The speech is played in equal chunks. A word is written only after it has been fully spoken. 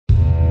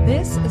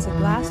This is a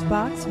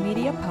Glassbox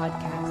Media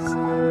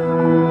podcast.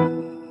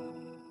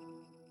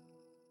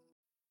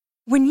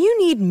 When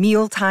you need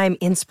mealtime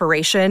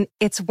inspiration,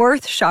 it's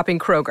worth shopping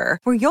Kroger,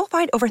 where you'll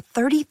find over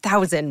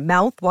 30,000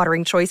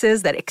 mouth-watering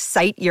choices that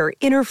excite your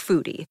inner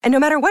foodie. And no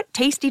matter what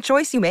tasty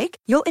choice you make,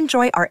 you'll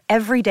enjoy our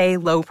everyday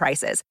low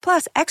prices,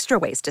 plus extra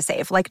ways to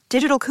save, like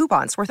digital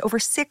coupons worth over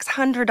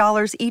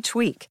 $600 each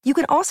week. You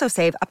can also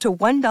save up to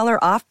 $1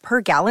 off per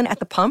gallon at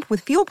the pump with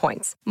fuel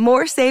points.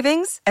 More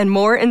savings and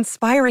more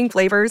inspiring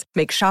flavors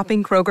make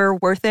shopping Kroger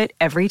worth it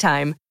every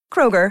time.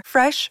 Kroger,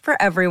 fresh for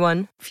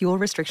everyone. Fuel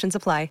restrictions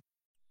apply.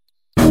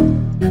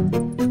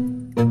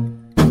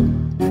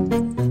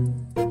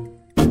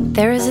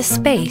 There is a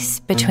space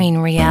between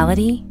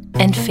reality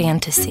and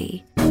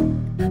fantasy,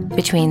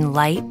 between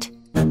light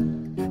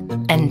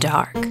and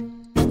dark,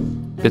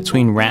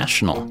 between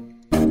rational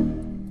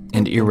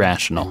and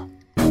irrational.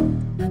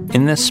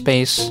 In this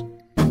space,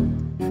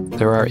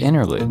 there are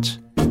interludes.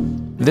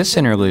 This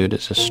interlude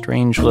is a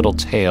strange little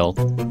tale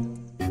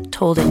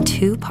told in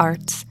two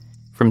parts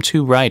from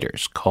two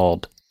writers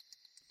called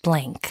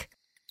Blank.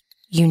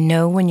 You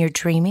know when you're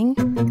dreaming,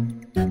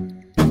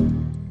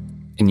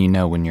 and you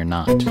know when you're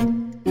not.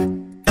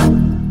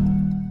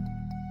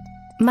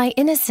 My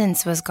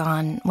innocence was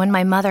gone when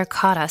my mother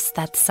caught us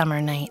that summer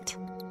night.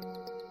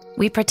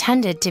 We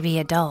pretended to be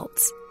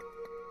adults,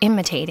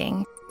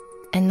 imitating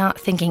and not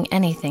thinking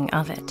anything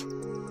of it.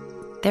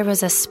 There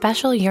was a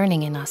special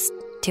yearning in us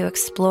to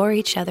explore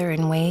each other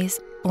in ways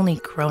only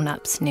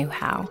grown-ups knew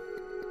how,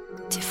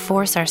 to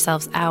force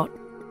ourselves out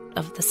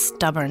of the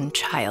stubborn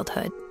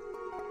childhood,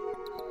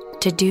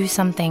 to do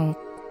something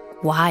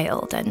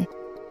wild and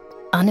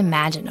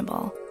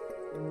unimaginable,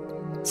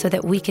 so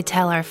that we could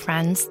tell our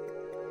friends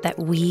that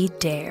we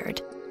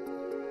dared,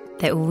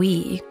 that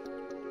we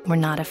were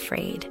not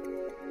afraid.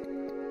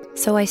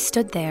 So I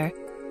stood there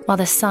while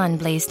the sun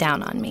blazed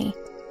down on me.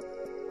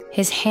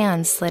 His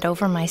hands slid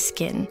over my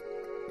skin,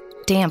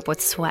 damp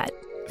with sweat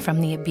from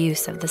the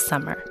abuse of the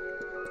summer.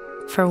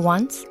 For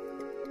once,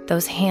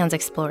 those hands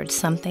explored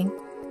something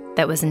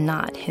that was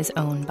not his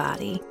own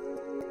body.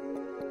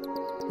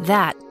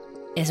 That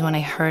is when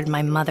I heard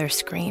my mother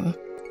scream.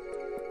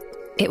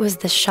 It was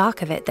the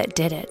shock of it that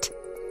did it.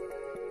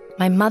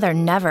 My mother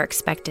never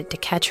expected to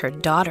catch her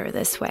daughter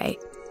this way.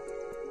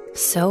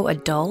 So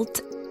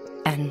adult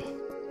and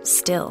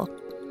still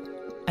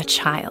a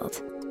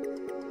child.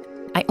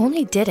 I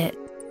only did it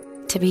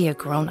to be a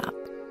grown-up.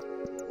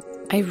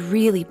 I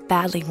really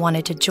badly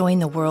wanted to join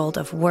the world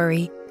of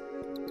worry,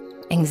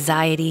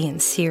 anxiety,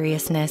 and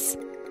seriousness.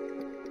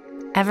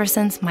 Ever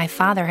since my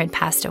father had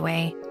passed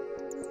away,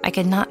 I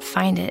could not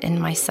find it in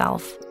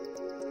myself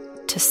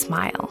to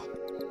smile.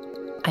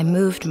 I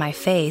moved my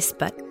face,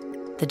 but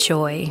the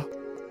joy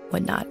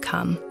would not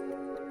come.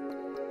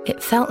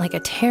 It felt like a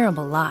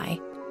terrible lie,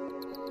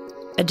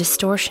 a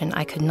distortion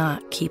I could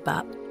not keep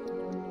up.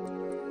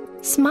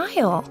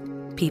 Smile,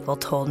 people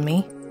told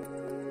me.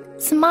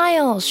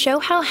 Smile, show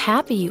how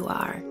happy you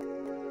are.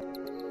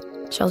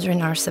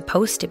 Children are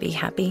supposed to be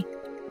happy,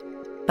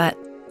 but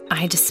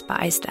I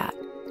despised that.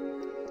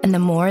 And the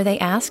more they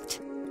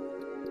asked,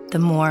 the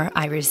more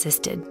I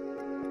resisted.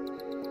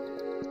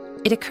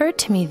 It occurred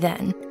to me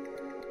then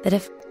that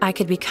if I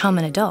could become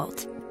an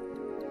adult,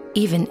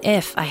 even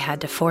if I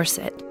had to force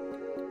it,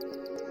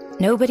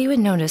 nobody would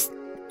notice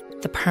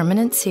the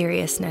permanent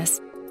seriousness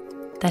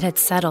that had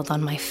settled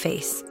on my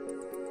face.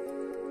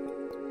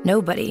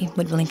 Nobody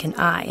would blink an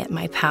eye at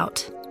my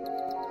pout.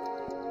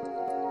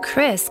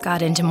 Chris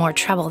got into more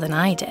trouble than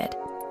I did.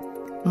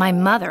 My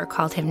mother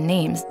called him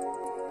names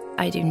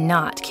I do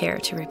not care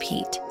to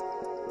repeat.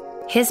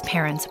 His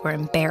parents were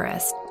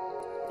embarrassed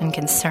and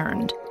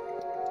concerned.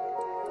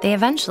 They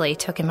eventually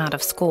took him out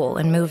of school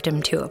and moved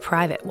him to a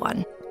private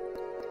one,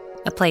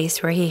 a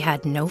place where he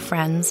had no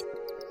friends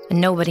and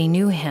nobody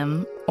knew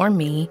him or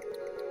me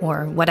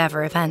or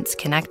whatever events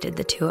connected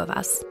the two of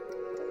us.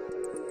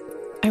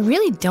 I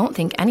really don't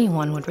think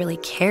anyone would really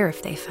care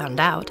if they found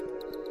out.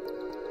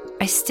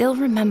 I still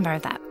remember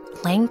that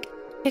blank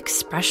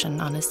expression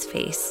on his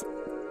face.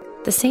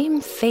 The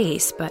same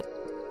face, but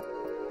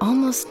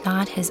almost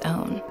not his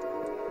own.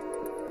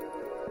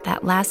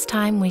 That last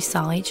time we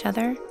saw each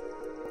other,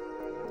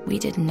 we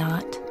did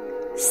not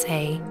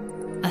say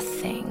a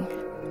thing.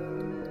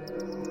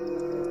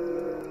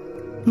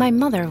 My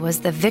mother was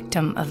the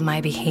victim of my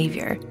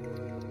behavior,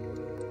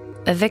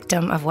 a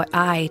victim of what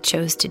I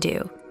chose to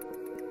do.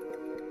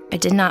 I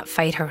did not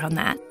fight her on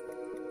that.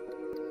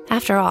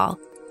 After all,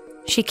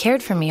 she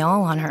cared for me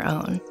all on her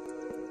own.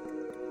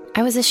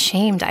 I was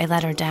ashamed I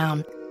let her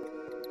down,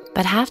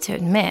 but have to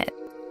admit,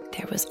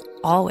 there was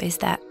always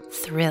that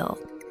thrill,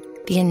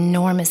 the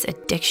enormous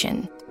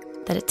addiction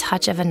that a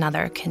touch of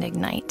another can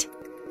ignite.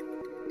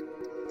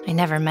 I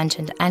never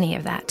mentioned any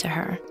of that to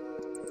her.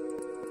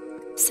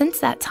 Since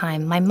that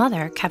time, my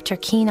mother kept her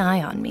keen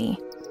eye on me.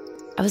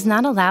 I was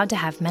not allowed to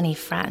have many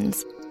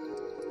friends,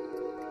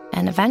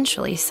 and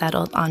eventually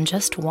settled on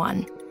just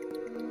one,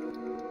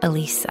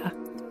 Elisa.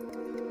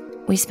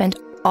 We spent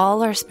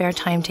all our spare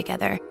time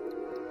together,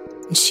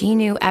 and she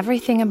knew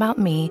everything about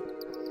me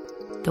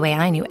the way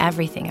I knew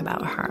everything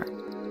about her.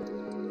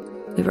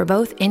 We were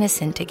both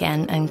innocent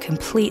again and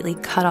completely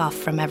cut off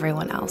from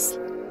everyone else.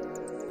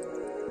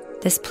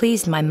 This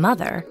pleased my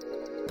mother,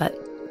 but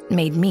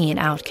made me an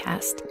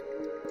outcast.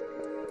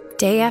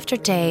 Day after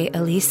day,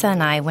 Elisa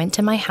and I went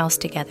to my house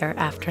together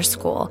after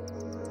school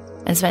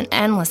and spent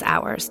endless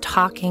hours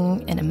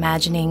talking and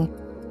imagining,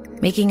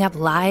 making up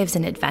lives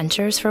and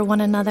adventures for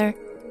one another.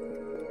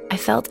 I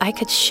felt I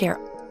could share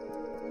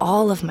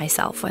all of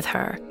myself with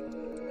her,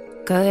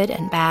 good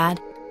and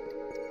bad,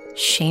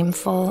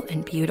 shameful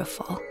and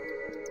beautiful.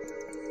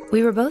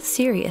 We were both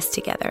serious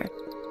together,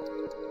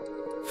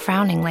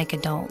 frowning like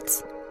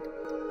adults,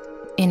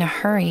 in a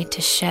hurry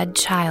to shed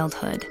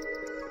childhood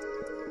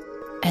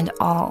and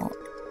all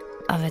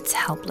of its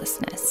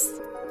helplessness.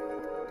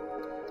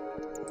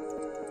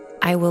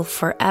 I will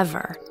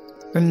forever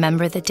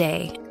remember the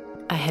day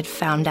I had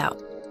found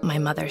out my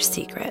mother's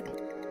secret.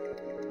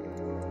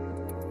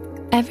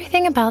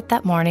 Everything about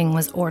that morning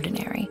was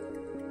ordinary.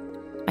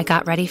 I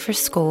got ready for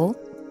school.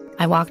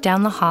 I walked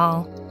down the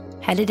hall,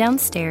 headed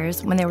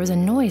downstairs when there was a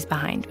noise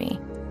behind me.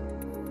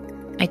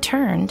 I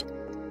turned.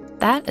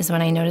 That is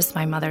when I noticed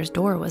my mother's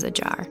door was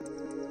ajar.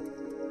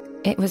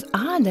 It was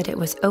odd that it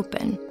was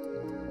open,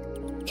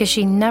 because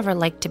she never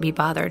liked to be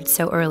bothered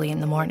so early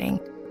in the morning.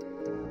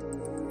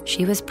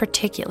 She was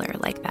particular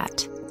like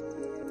that.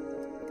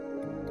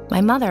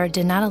 My mother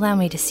did not allow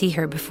me to see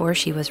her before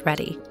she was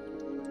ready.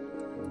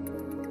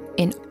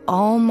 In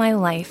all my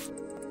life,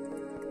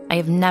 I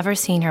have never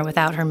seen her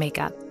without her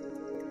makeup.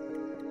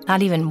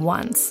 Not even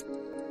once.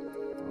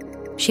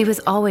 She was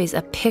always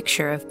a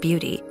picture of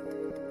beauty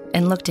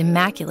and looked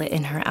immaculate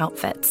in her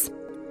outfits.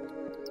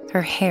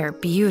 Her hair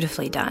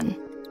beautifully done.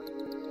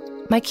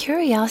 My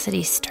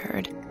curiosity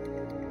stirred,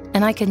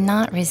 and I could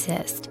not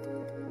resist.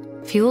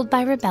 Fueled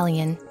by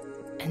rebellion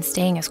and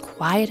staying as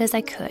quiet as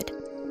I could,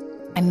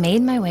 I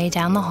made my way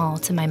down the hall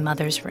to my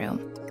mother's room.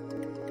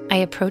 I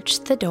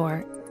approached the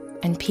door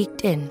and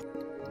peeked in.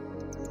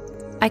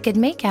 I could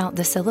make out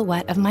the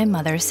silhouette of my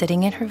mother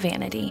sitting in her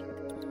vanity,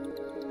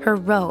 her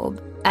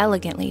robe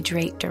elegantly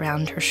draped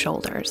around her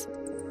shoulders.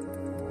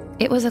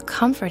 It was a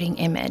comforting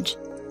image,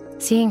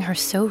 seeing her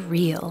so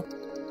real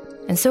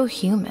and so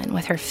human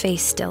with her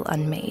face still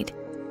unmade.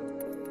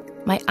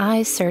 My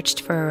eyes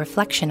searched for a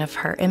reflection of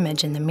her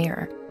image in the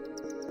mirror.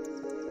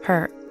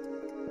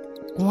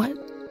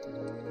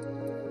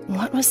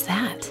 What was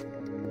that?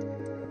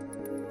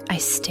 I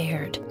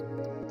stared.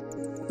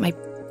 My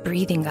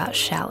breathing got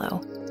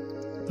shallow.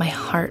 My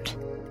heart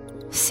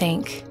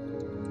sank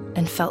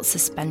and felt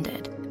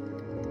suspended.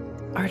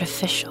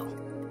 Artificial.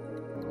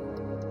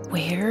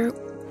 Where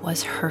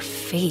was her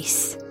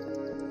face?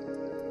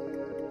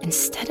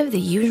 Instead of the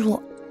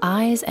usual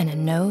eyes and a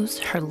nose,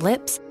 her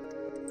lips,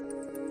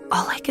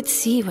 all I could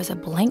see was a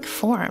blank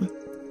form,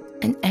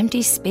 an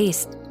empty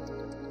space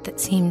that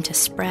seemed to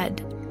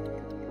spread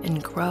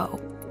and grow.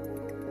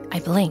 I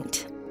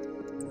blinked,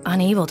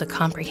 unable to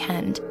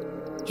comprehend,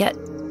 yet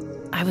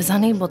I was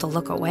unable to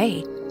look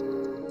away.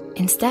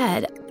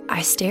 Instead,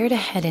 I stared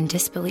ahead in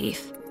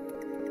disbelief,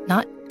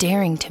 not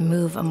daring to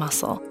move a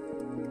muscle,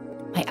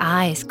 my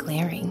eyes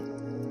glaring,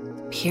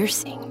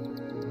 piercing.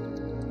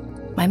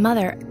 My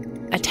mother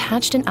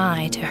attached an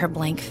eye to her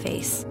blank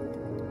face,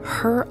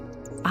 her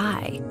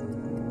eye,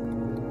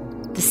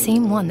 the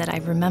same one that I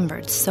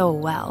remembered so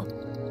well.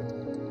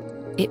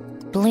 It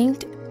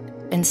blinked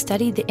and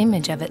studied the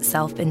image of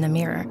itself in the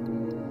mirror,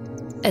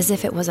 as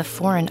if it was a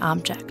foreign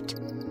object.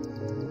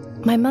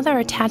 My mother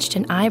attached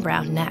an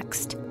eyebrow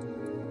next.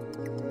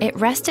 It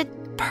rested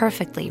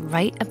perfectly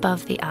right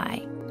above the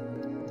eye.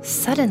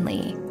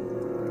 Suddenly,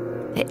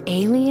 the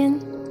alien,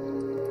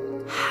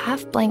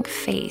 half-blank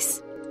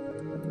face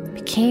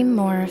became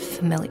more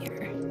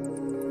familiar.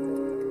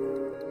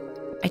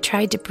 I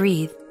tried to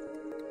breathe,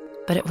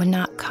 but it would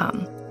not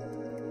come.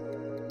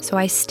 So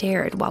I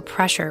stared while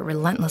pressure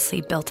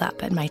relentlessly built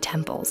up at my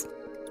temples.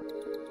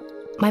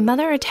 My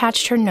mother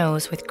attached her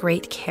nose with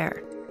great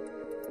care.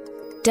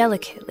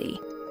 Delicately,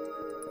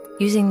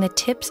 using the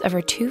tips of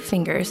her 2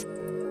 fingers,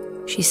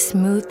 she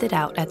smoothed it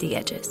out at the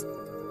edges.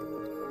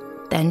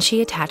 Then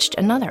she attached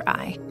another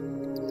eye.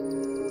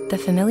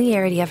 The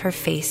familiarity of her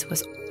face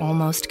was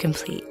almost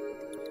complete.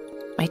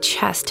 My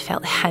chest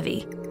felt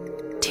heavy,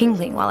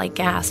 tingling while I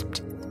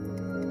gasped,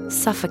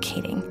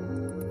 suffocating.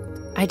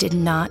 I did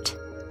not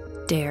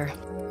dare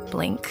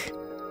blink.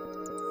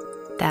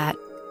 That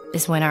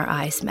is when our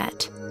eyes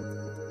met.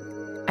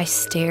 I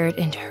stared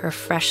into her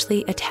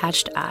freshly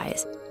attached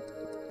eyes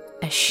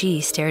as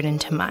she stared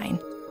into mine.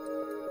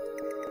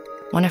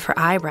 One of her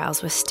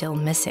eyebrows was still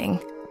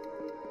missing.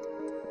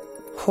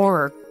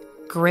 Horror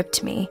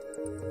gripped me.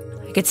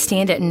 I could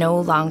stand it no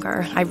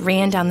longer. I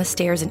ran down the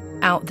stairs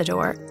and out the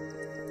door.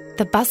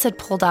 The bus had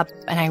pulled up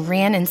and I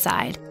ran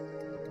inside,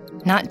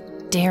 not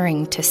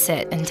daring to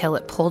sit until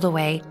it pulled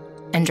away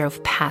and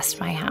drove past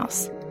my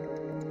house.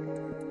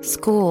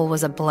 School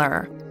was a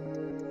blur.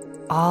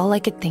 All I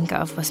could think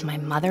of was my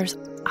mother's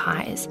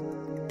eyes,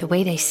 the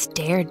way they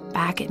stared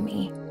back at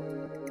me.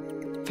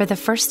 For the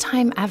first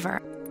time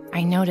ever,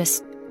 I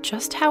noticed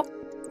just how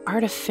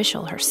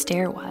artificial her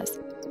stare was,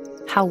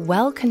 how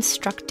well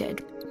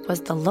constructed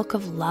was the look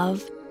of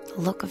love,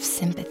 the look of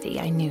sympathy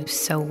I knew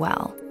so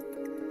well.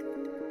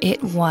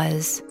 It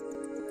was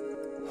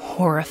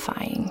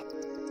horrifying.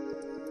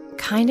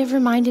 Kind of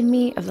reminded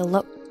me of the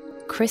look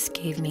Chris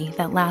gave me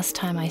that last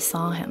time I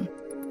saw him.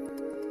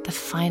 The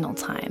final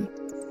time.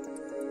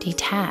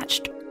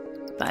 Detached,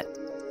 but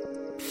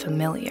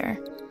familiar.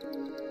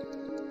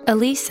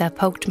 Elisa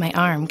poked my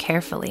arm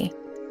carefully.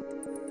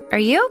 "Are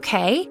you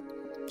okay?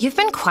 You've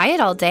been quiet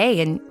all day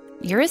and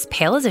you're as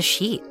pale as a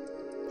sheet.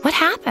 What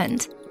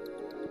happened?"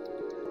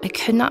 I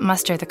could not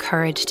muster the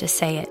courage to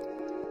say it.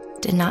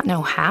 Did not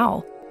know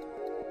how.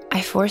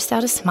 I forced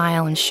out a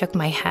smile and shook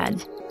my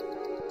head,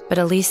 but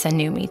Elisa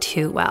knew me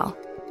too well.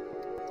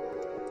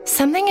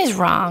 "Something is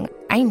wrong.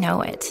 I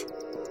know it."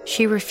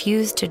 She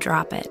refused to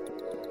drop it.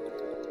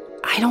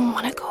 "I don't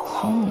want to go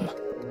home,"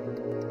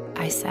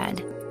 I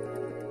said.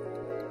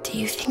 "Do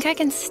you think I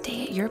can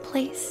stay at your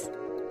place?"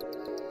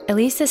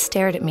 Elisa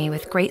stared at me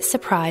with great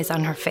surprise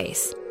on her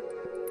face.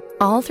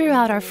 All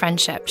throughout our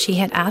friendship, she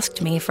had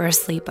asked me for a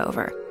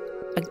sleepover.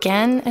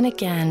 Again and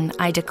again,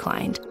 I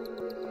declined,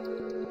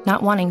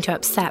 not wanting to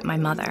upset my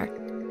mother.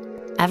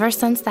 Ever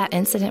since that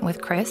incident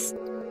with Chris,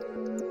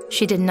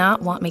 she did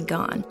not want me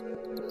gone,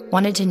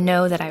 wanted to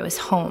know that I was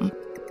home,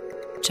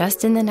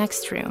 just in the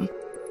next room,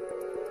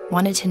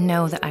 wanted to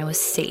know that I was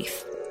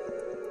safe.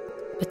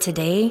 But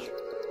today,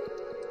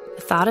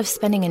 the thought of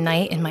spending a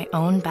night in my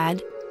own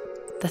bed,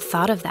 the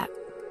thought of that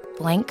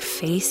blank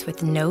face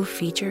with no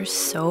features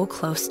so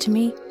close to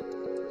me,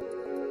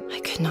 I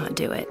could not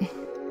do it.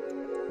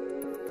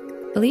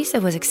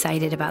 Elisa was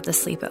excited about the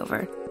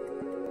sleepover,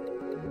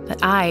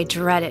 but I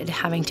dreaded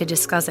having to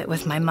discuss it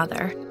with my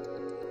mother.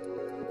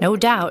 No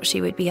doubt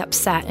she would be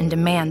upset and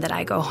demand that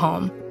I go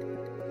home,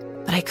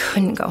 but I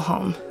couldn't go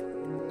home.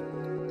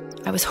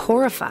 I was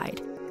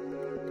horrified.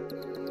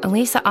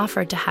 Elisa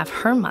offered to have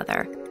her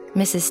mother,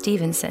 Mrs.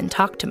 Stevenson,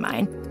 talk to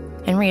mine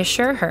and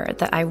reassure her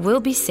that I will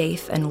be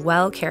safe and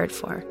well cared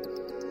for.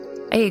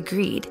 I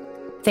agreed,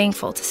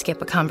 thankful to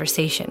skip a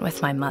conversation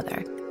with my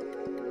mother.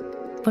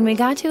 When we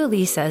got to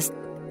Elisa's,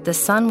 the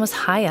sun was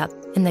high up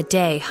and the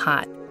day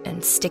hot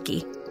and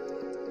sticky.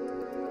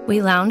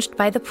 We lounged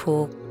by the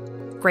pool,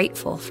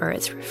 grateful for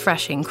its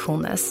refreshing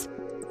coolness.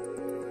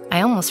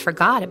 I almost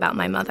forgot about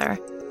my mother.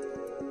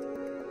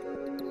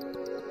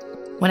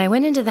 When I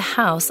went into the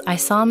house, I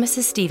saw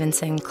Mrs.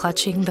 Stevenson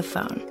clutching the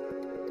phone.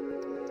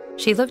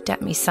 She looked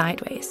at me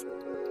sideways.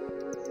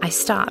 I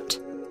stopped,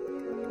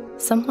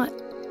 somewhat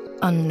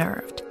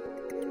unnerved.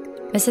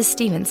 Mrs.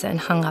 Stevenson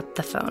hung up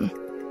the phone.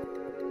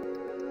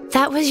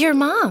 "That was your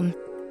mom,"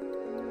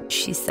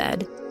 she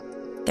said.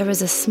 There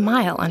was a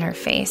smile on her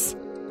face.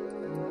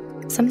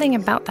 Something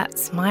about that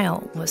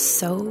smile was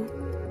so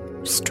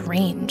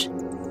strange.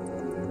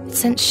 It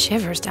sent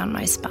shivers down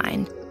my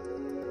spine.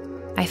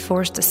 I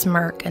forced a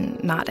smirk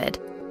and nodded.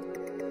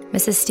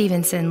 Mrs.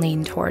 Stevenson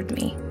leaned toward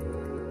me.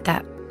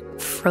 That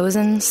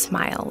frozen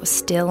smile was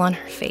still on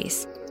her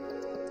face,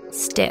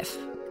 stiff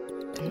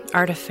and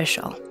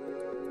artificial.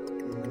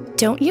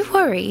 "Don't you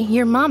worry,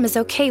 your mom is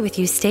okay with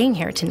you staying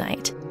here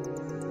tonight."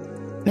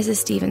 Mrs.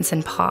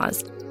 Stevenson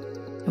paused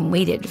and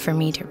waited for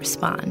me to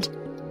respond.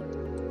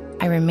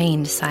 I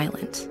remained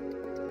silent.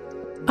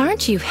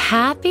 "Aren't you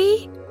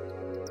happy?"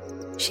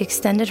 She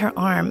extended her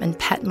arm and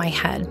pet my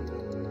head.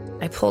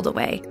 I pulled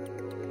away.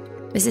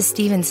 Mrs.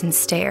 Stevenson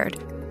stared,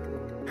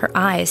 her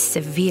eyes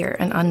severe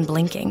and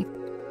unblinking.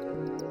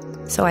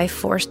 So I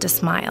forced a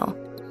smile.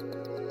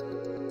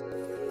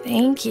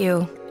 "Thank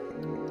you,"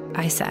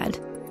 I said.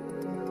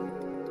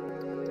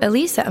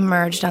 Elisa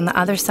emerged on the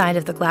other side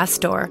of the glass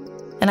door,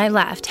 and I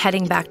left,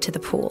 heading back to the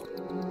pool.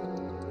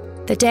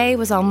 The day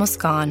was almost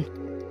gone,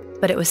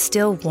 but it was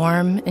still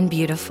warm and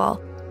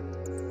beautiful.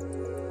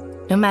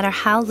 No matter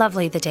how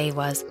lovely the day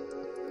was,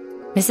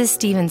 Mrs.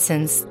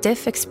 Stevenson's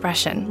stiff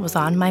expression was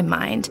on my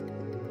mind.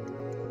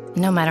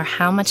 No matter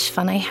how much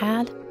fun I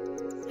had,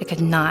 I could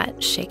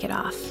not shake it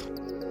off.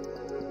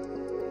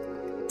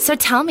 "So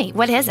tell me,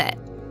 what is it?"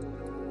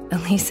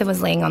 Elisa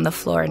was laying on the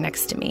floor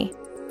next to me.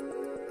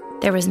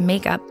 There was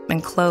makeup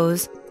and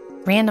clothes,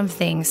 random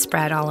things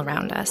spread all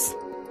around us.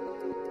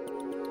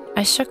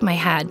 I shook my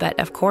head, but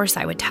of course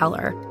I would tell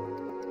her.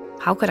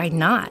 How could I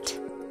not?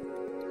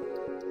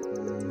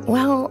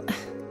 "Well,"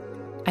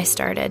 I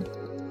started.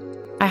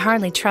 I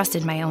hardly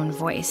trusted my own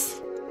voice.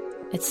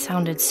 It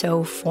sounded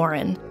so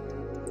foreign.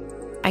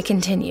 I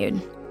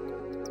continued.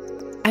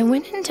 "I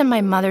went into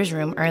my mother's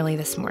room early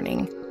this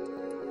morning.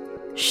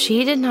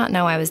 She did not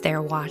know I was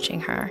there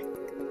watching her.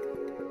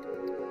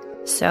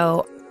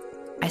 So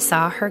I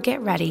saw her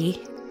get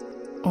ready,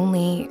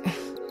 only,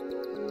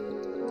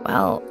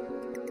 well,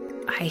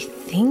 I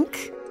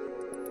think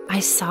I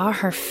saw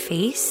her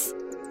face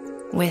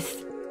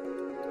with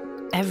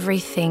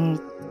everything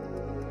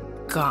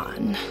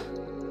gone."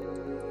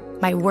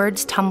 My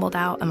words tumbled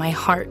out and my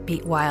heart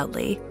beat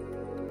wildly.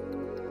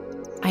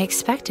 I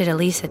expected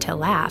Elisa to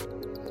laugh,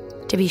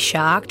 to be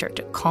shocked or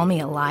to call me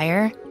a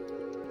liar.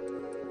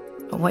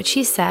 But what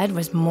she said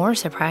was more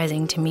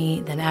surprising to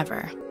me than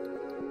ever.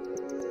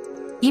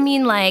 You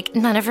mean like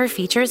none of her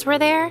features were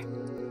there?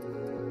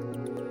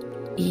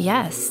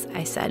 Yes,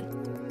 I said.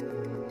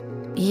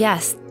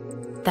 Yes,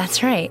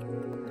 that's right.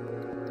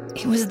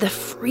 It was the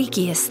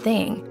freakiest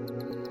thing.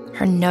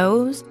 Her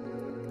nose,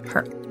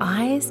 her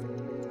eyes,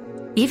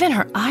 even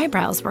her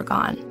eyebrows were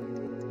gone.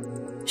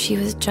 She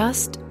was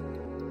just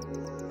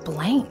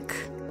blank.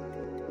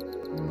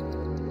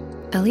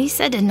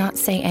 Elisa did not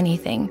say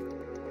anything,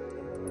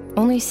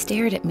 only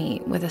stared at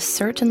me with a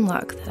certain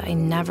look that I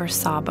never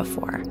saw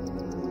before.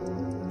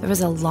 There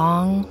was a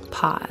long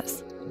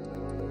pause.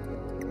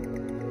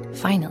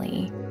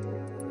 Finally,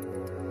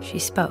 she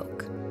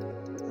spoke.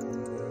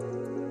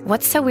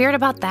 "What's so weird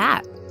about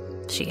that?"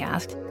 she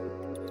asked.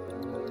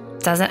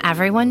 "Doesn't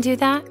everyone do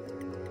that?"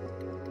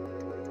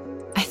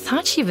 I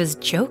thought she was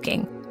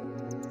joking,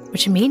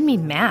 which made me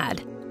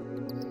mad.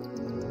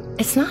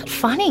 "It's not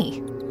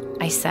funny,"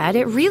 I said.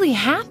 "It really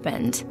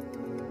happened."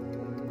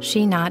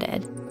 She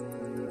nodded.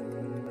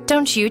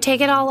 "Don't you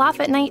take it all off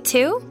at night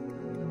too?"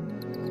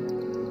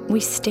 We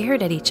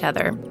stared at each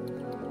other,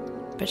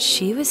 but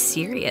she was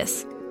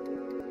serious.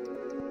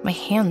 My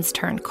hands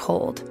turned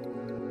cold.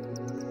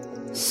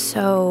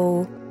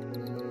 "So,"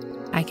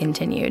 I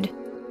continued,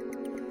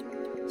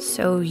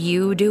 "so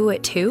you do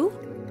it too?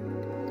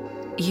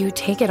 You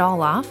take it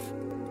all off?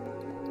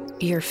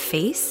 Your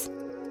face?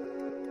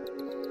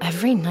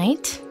 Every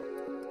night?"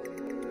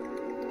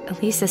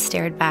 Elisa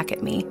stared back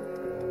at me,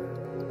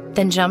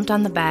 then jumped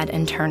on the bed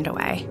and turned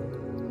away.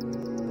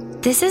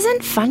 "This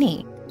isn't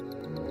funny."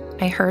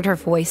 I heard her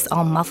voice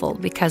all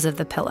muffled because of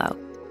the pillow.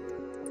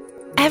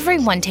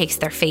 "Everyone takes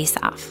their face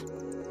off."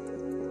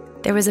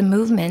 There was a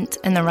movement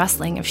and the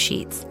rustling of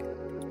sheets.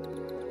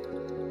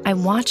 I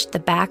watched the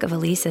back of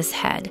Elisa's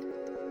head.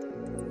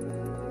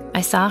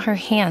 I saw her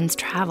hands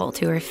travel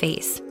to her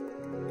face.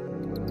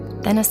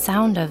 Then a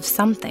sound of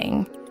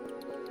something.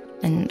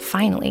 And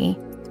finally,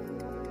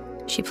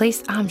 she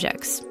placed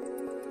objects,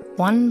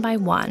 one by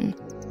one,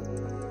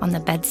 on the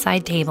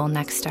bedside table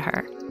next to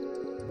her.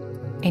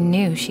 I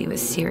knew she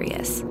was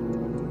serious.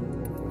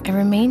 I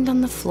remained on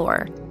the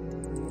floor,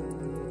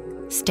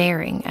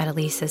 staring at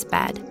Elisa's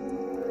bed.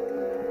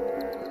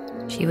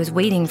 She was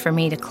waiting for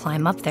me to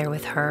climb up there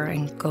with her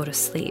and go to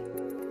sleep.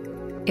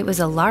 It was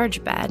a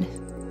large bed,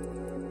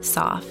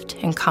 soft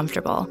and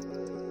comfortable,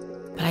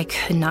 but I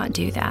could not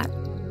do that.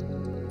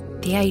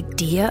 The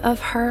idea of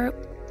her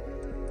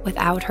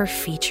without her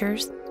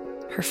features,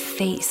 her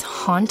face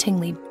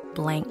hauntingly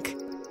blank,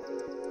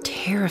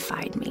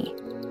 terrified me.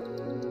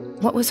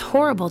 What was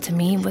horrible to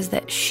me was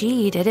that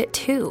she did it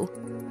too.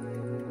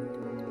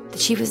 That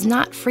she was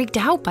not freaked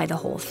out by the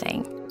whole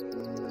thing.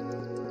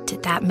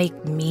 Did that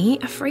make me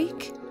a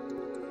freak?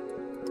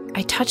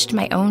 I touched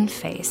my own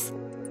face,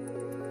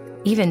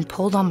 even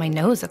pulled on my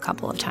nose a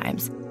couple of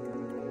times.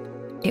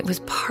 It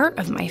was part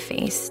of my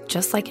face,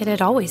 just like it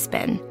had always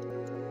been.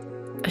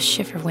 A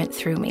shiver went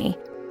through me.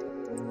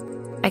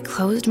 I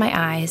closed my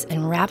eyes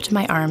and wrapped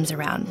my arms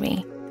around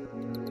me.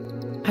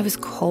 I was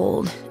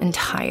cold and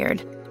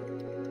tired,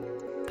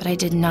 but I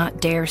did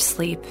not dare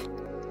sleep.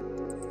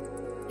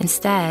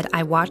 Instead,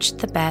 I watched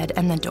the bed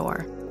and the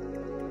door.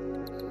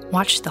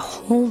 Watched the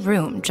whole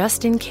room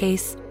just in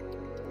case.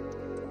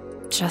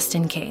 Just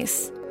in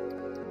case.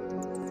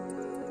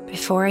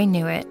 Before I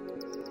knew it,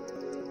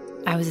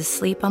 I was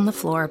asleep on the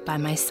floor by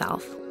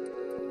myself.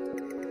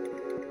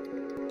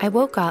 I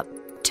woke up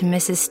to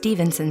Mrs.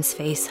 Stevenson's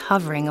face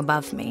hovering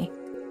above me.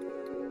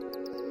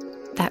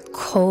 That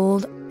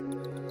cold,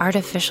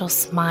 artificial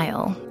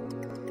smile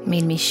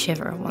made me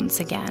shiver once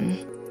again.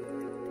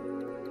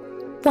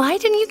 "Why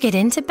didn't you get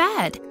into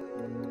bed?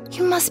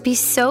 You must be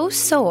so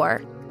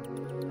sore."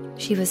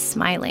 She was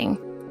smiling.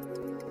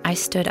 I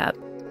stood up.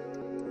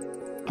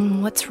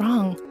 "What's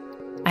wrong?"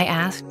 I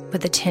asked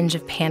with a tinge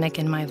of panic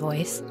in my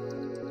voice.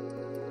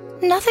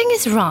 "Nothing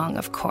is wrong,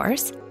 of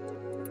course.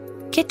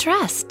 Get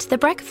dressed. The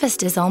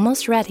breakfast is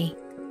almost ready."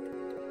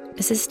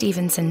 Mrs.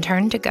 Stevenson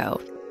turned to go,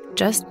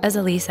 just as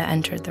Elisa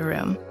entered the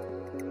room.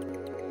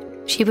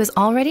 She was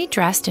already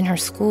dressed in her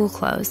school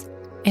clothes,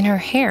 and her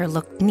hair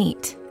looked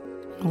neat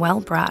and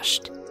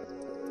well-brushed.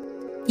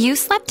 "You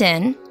slept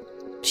in,"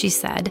 she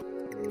said,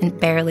 and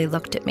barely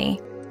looked at me.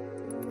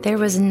 There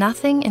was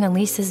nothing in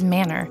Elisa's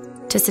manner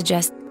to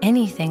suggest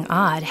anything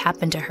odd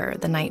happened to her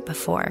the night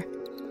before.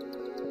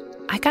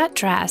 I got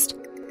dressed,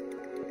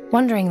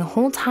 wondering the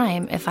whole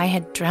time if I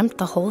had dreamt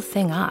the whole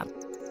thing up.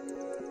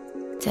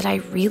 Did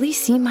I really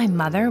see my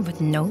mother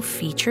with no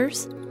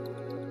features?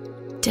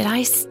 Did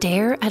I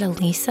stare at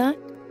Elisa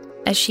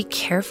as she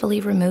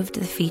carefully removed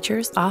the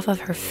features off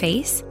of her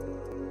face?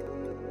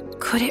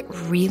 Could it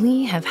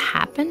really have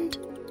happened?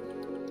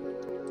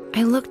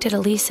 I looked at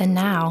Elisa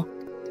now,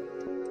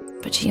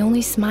 but she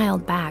only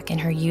smiled back in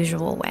her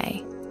usual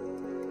way.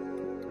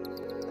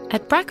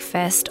 At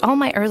breakfast, all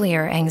my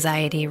earlier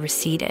anxiety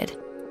receded.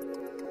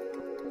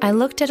 I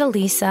looked at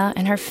Elisa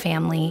and her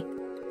family.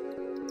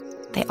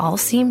 They all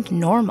seemed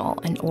normal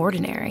and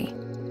ordinary.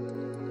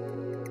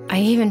 I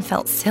even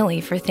felt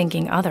silly for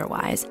thinking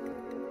otherwise,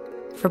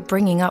 for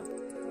bringing up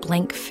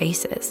blank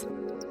faces.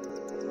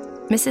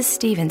 Mrs.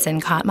 Stevenson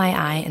caught my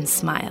eye and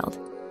smiled.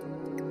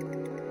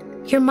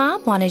 "Your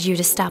mom wanted you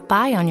to stop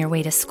by on your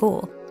way to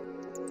school,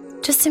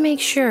 just to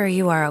make sure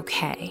you are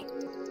okay."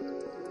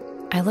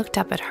 I looked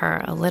up at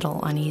her a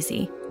little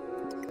uneasy.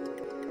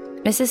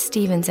 Mrs.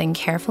 Stevenson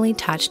carefully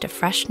touched a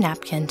fresh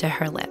napkin to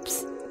her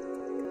lips.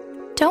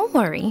 "Don't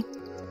worry.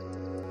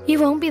 You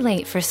won't be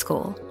late for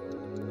school.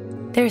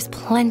 There's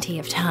plenty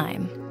of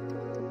time."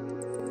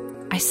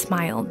 I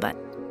smiled, but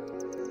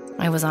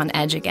I was on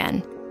edge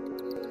again.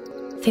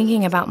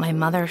 Thinking about my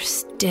mother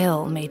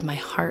still made my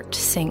heart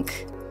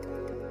sink.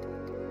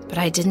 But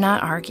I did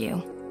not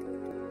argue.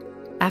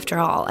 After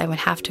all, I would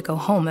have to go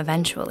home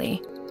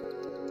eventually.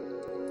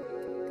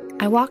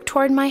 I walked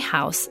toward my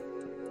house,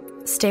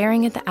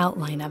 staring at the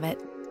outline of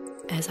it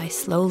as I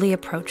slowly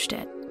approached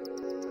it.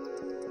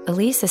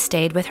 Elisa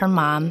stayed with her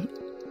mom,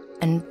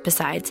 and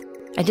besides,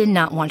 I did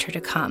not want her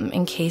to come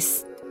in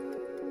case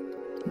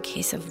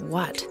of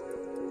what?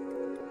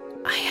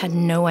 I had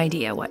no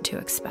idea what to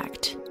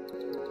expect.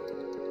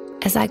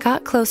 As I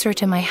got closer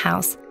to my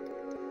house,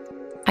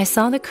 I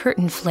saw the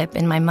curtain flip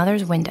in my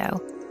mother's window,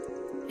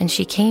 and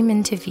she came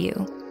into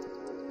view,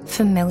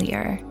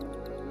 familiar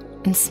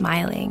and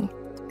smiling.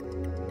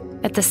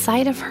 At the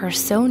sight of her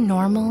so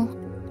normal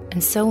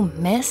and so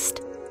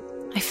missed,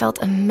 I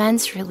felt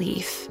immense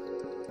relief,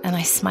 and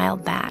I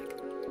smiled back.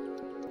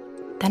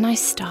 Then I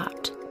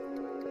stopped.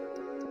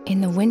 In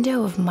the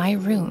window of my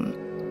room,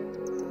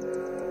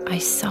 I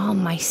saw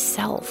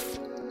myself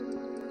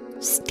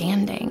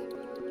standing,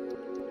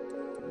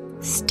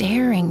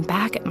 staring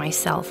back at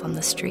myself on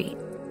the street.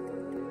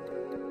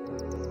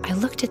 I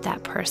looked at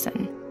that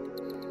person,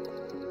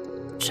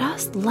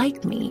 just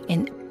like me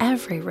in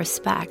every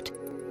respect,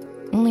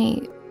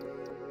 only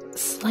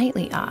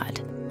slightly odd.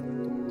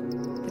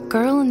 The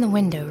girl in the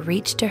window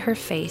reached to her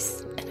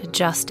face and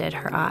adjusted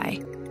her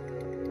eye.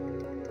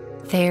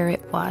 There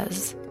it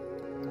was,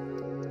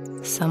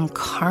 some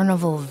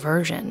carnival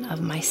version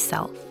of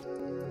myself.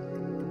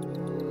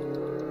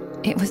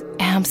 It was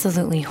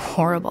absolutely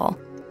horrible,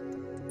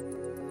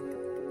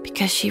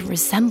 because she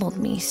resembled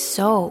me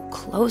so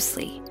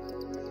closely.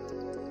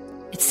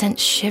 It sent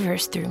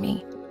shivers through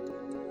me.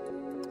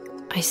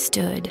 I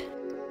stood,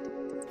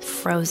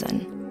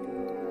 frozen.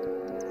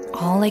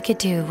 All I could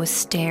do was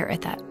stare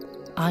at that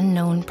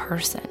unknown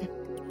person.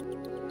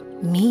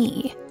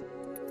 Me,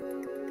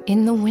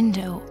 in the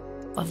window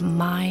of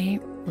my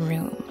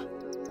room.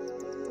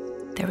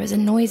 There was a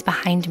noise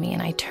behind me,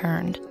 and I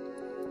turned.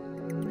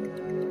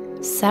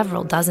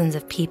 Several dozens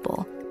of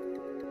people,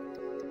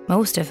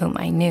 most of whom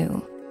I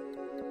knew,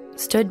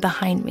 stood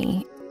behind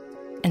me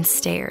and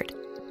stared.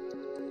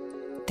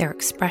 Their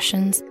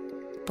expressions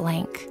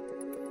blank.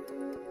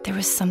 There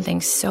was something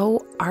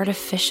so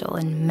artificial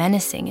and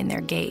menacing in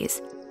their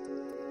gaze.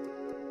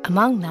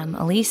 Among them,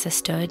 Elisa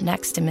stood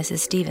next to Mrs.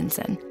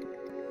 Stevenson.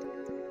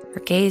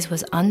 Her gaze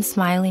was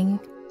unsmiling,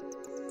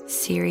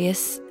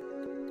 serious,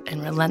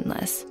 and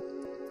relentless.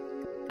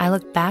 I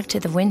looked back to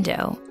the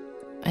window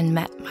and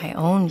met my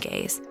own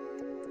gaze,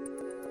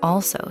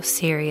 also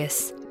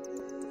serious,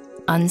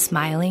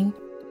 unsmiling,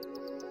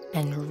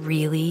 and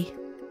really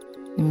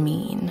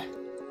mean.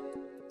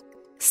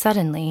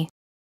 Suddenly,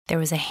 there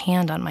was a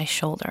hand on my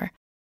shoulder,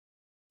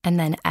 and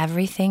then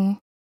everything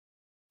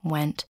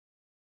went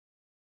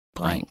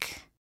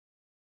blank.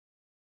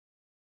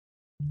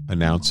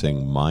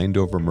 Announcing Mind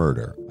Over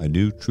Murder, a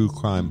new true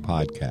crime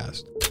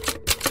podcast.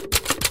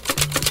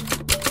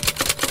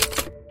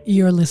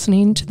 You're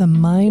listening to the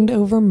Mind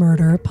Over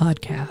Murder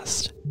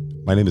podcast.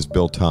 My name is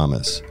Bill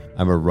Thomas.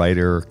 I'm a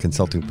writer,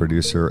 consulting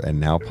producer, and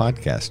now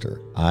podcaster.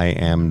 I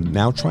am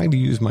now trying to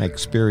use my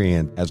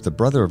experience as the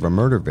brother of a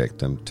murder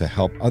victim to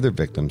help other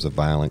victims of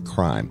violent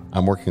crime.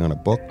 I'm working on a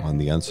book on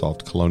the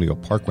unsolved Colonial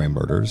Parkway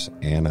murders,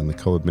 and I'm the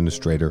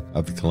co-administrator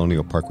of the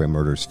Colonial Parkway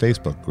Murders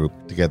Facebook group,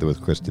 together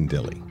with Kristen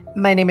Dilley.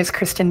 My name is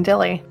Kristen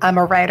Dilley. I'm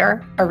a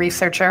writer, a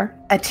researcher,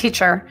 a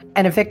teacher,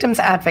 and a victims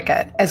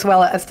advocate, as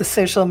well as the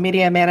social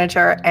media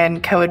manager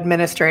and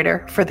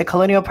co-administrator for the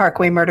Colonial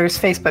Parkway Murders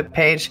Facebook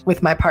page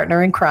with my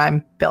partner in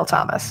crime, Bill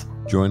Thomas.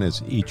 Join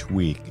us each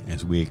week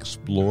as we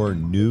explore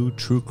new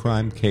true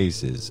crime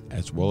cases,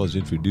 as well as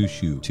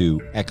introduce you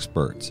to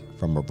experts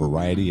from a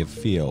variety of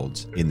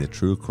fields in the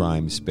true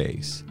crime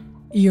space.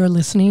 You're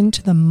listening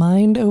to the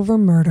Mind Over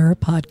Murder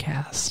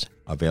podcast.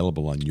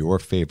 Available on your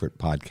favorite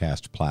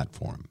podcast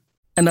platform.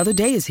 Another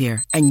day is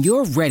here, and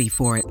you're ready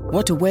for it.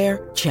 What to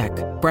wear? Check.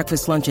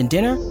 Breakfast, lunch, and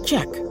dinner?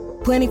 Check.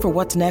 Planning for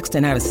what's next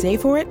and how to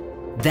save for it?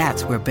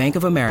 That's where Bank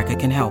of America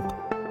can help.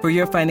 For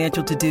your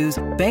financial to-dos,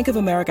 Bank of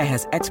America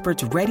has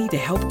experts ready to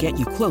help get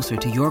you closer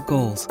to your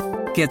goals.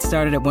 Get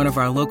started at one of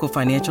our local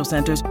financial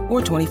centers or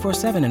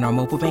 24/7 in our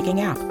mobile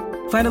banking app.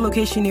 Find a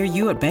location near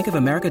you at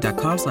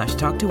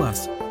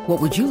bankofamerica.com/talktous. What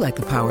would you like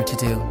the power to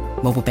do?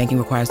 Mobile banking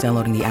requires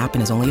downloading the app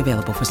and is only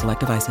available for select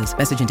devices.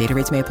 Message and data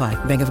rates may apply.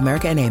 Bank of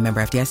America NA,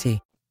 member FDIC.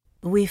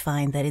 We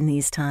find that in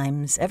these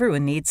times,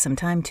 everyone needs some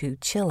time to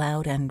chill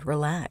out and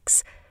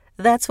relax.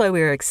 That's why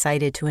we're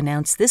excited to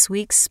announce this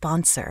week's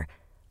sponsor,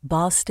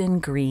 Boston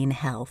Green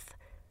Health.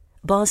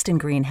 Boston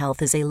Green Health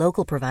is a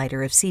local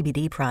provider of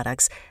CBD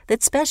products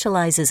that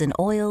specializes in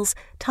oils,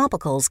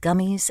 topicals,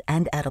 gummies,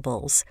 and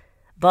edibles.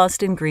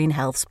 Boston Green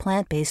Health's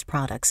plant-based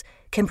products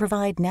can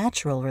provide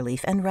natural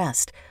relief and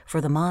rest for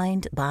the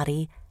mind,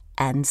 body,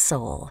 and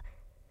soul.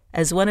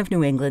 As one of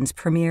New England's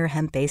premier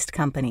hemp-based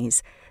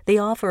companies, they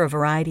offer a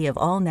variety of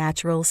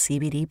all-natural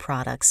CBD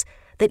products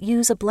that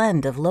use a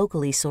blend of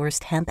locally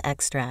sourced hemp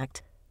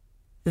extract.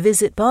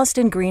 Visit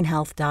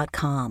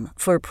bostongreenhealth.com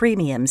for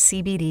premium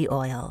CBD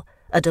oil,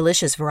 a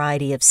delicious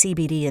variety of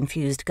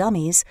CBD-infused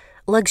gummies,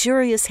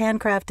 luxurious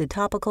handcrafted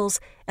topicals,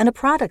 and a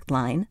product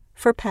line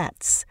for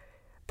pets.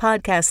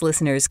 Podcast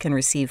listeners can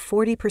receive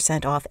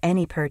 40% off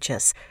any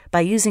purchase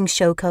by using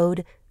show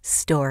code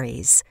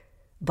STORIES.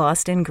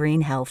 Boston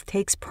Green Health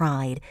takes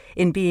pride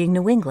in being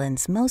New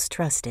England's most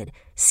trusted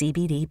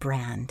CBD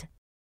brand.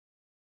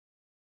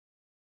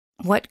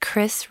 What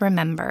Chris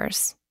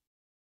remembers.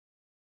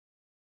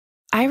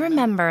 I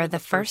remember the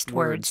first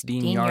words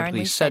Dean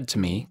Yardley said to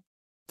me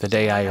the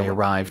day I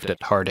arrived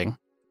at Harding.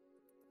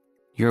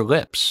 Your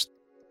lips,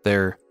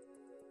 they're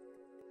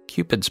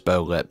Cupid's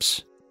bow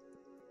lips.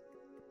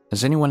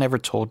 Has anyone ever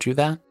told you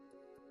that?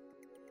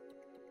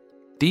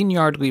 Dean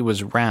Yardley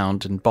was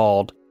round and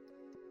bald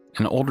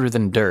and older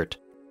than dirt,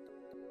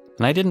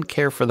 and I didn't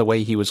care for the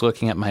way he was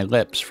looking at my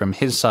lips from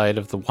his side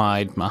of the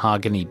wide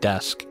mahogany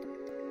desk.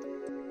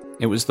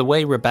 It was the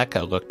way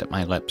Rebecca looked at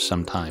my lips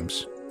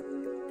sometimes.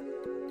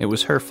 It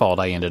was her fault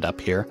I ended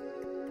up here.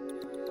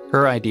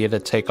 Her idea to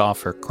take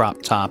off her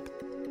crop top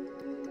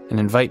and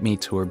invite me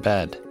to her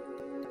bed.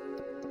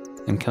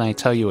 And can I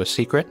tell you a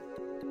secret?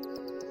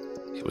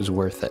 It was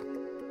worth it.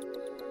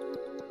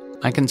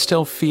 I can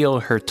still feel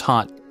her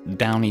taut,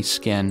 downy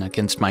skin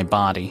against my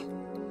body,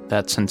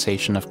 that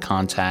sensation of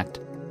contact,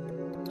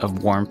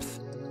 of warmth,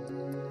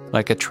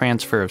 like a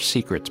transfer of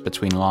secrets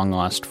between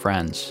long-lost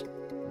friends.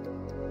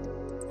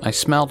 I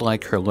smelled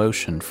like her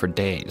lotion for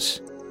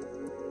days.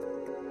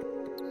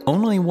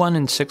 Only 1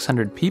 in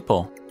 600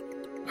 people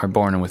are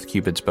born with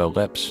Cupid's bow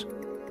lips,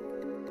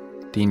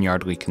 Dean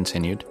Yardley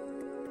continued.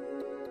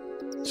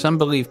 Some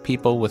believe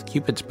people with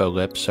Cupid's bow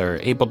lips are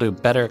able to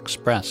better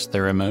express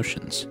their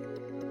emotions.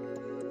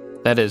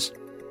 That is,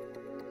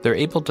 they're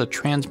able to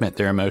transmit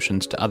their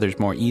emotions to others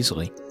more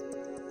easily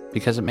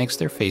because it makes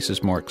their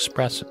faces more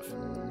expressive.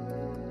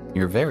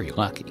 You're very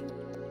lucky.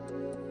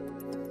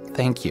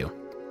 Thank you,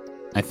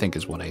 I think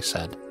is what I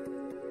said.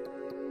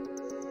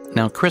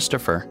 Now,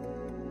 Christopher,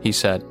 he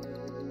said,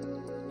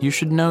 you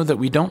should know that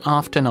we don't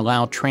often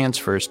allow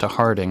transfers to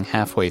Harding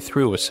halfway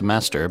through a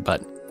semester,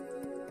 but...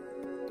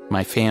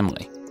 My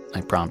family,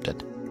 I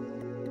prompted.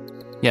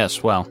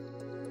 Yes, well,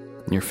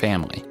 your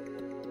family.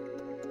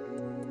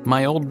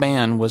 My old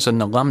man was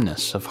an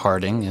alumnus of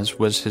Harding, as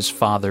was his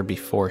father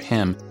before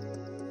him.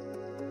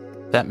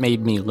 That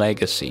made me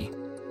legacy,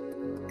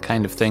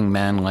 kind of thing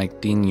men like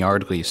Dean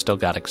Yardley still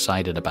got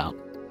excited about.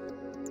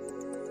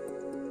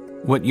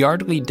 What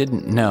Yardley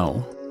didn't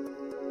know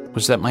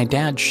was that my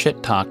dad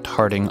shit-talked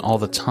Harding all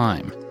the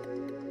time.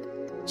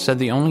 Said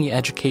the only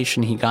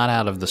education he got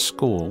out of the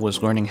school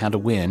was learning how to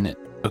win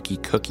at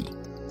Ookie Cookie.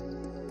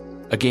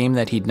 A game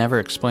that he'd never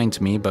explained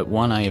to me, but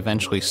one I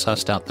eventually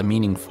sussed out the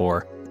meaning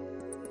for,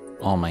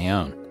 all my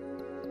own.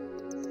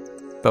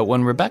 But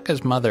when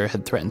Rebecca's mother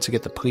had threatened to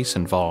get the police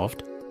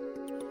involved,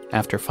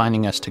 after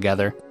finding us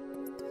together,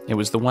 it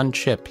was the one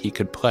chip he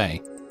could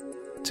play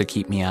to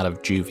keep me out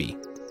of juvie.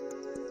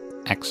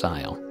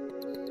 Exile.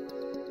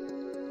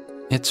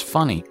 It's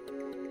funny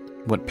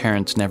what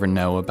parents never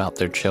know about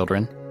their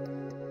children.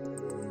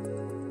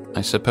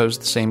 I suppose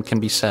the same can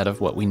be said of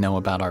what we know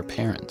about our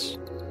parents.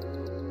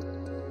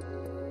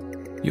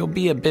 You'll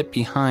be a bit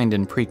behind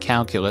in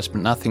pre-calculus, but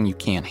nothing you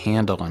can't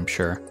handle, I'm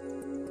sure,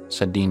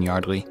 said Dean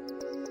Yardley.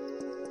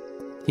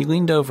 He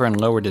leaned over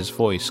and lowered his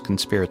voice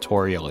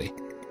conspiratorially.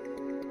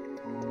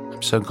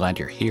 I'm so glad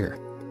you're here,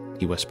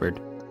 he whispered.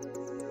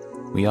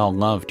 We all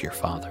loved your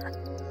father.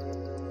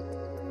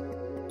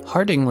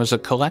 Harding was a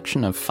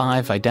collection of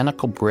 5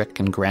 identical brick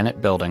and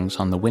granite buildings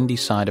on the windy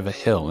side of a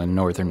hill in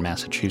northern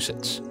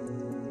Massachusetts.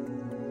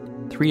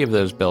 3 of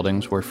those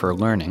buildings were for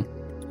learning.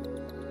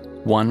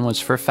 1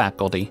 was for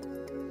faculty.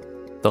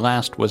 The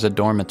last was a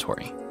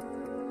dormitory.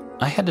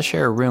 I had to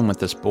share a room with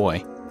this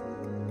boy.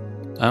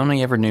 I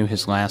only ever knew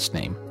his last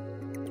name,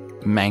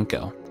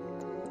 Manco.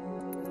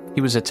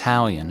 He was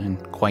Italian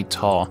and quite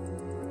tall.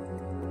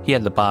 He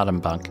had the bottom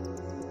bunk.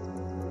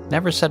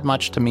 Never said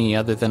much to me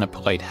other than a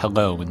polite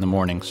hello in the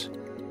mornings.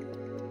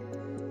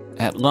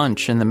 At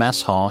lunch in the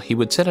mess hall, he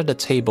would sit at a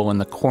table in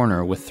the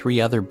corner with 3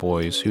 other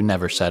boys who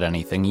never said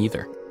anything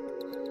either.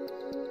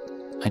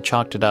 I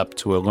chalked it up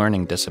to a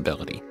learning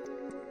disability.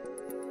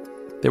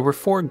 There were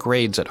 4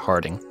 grades at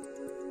Harding,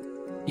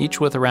 each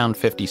with around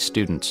 50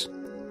 students.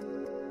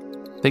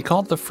 They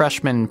called the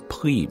freshmen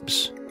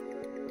plebes,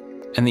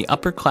 and the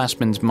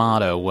upperclassmen's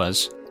motto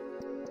was,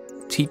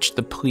 "Teach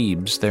the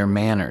plebes their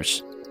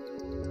manners."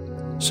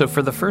 So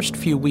for the first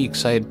few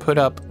weeks, I had put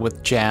up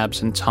with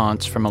jabs and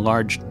taunts from a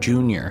large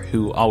junior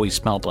who always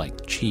smelled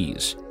like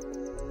cheese.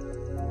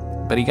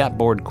 But he got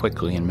bored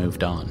quickly and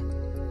moved on.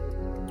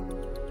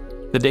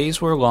 The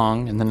days were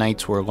long and the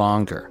nights were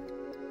longer.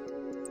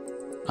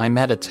 I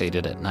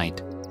meditated at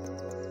night.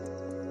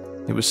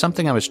 It was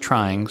something I was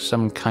trying,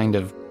 some kind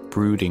of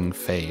brooding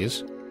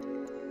phase.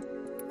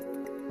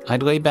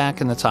 I'd lay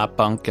back in the top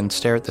bunk and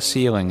stare at the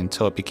ceiling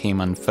until it became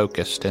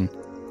unfocused, and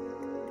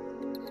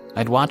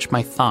I'd watch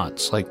my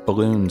thoughts like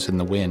balloons in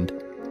the wind,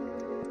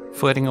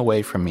 flitting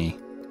away from me,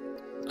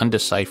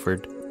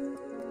 undeciphered,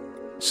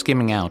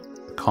 skimming out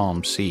a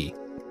calm sea.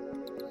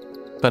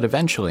 But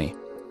eventually,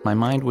 my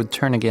mind would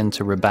turn again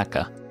to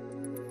Rebecca,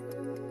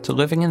 to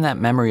living in that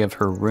memory of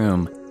her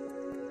room,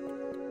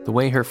 the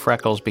way her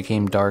freckles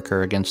became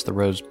darker against the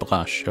rose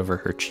blush over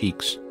her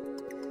cheeks,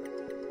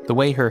 the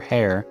way her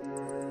hair,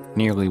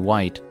 nearly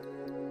white,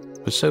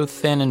 was so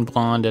thin and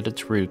blonde at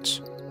its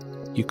roots,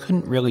 you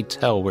couldn't really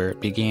tell where it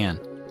began.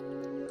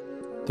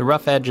 The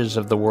rough edges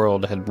of the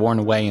world had worn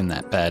away in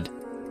that bed,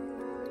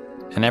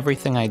 and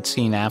everything I'd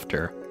seen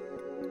after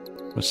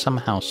was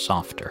somehow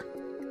softer.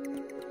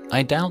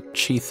 I doubt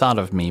she thought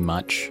of me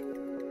much,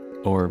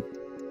 or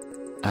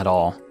at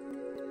all.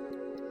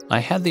 I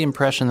had the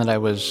impression that I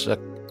was a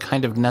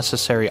kind of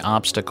necessary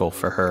obstacle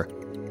for her,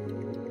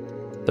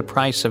 the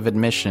price of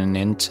admission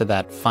into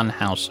that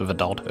funhouse of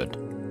adulthood.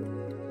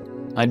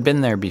 I'd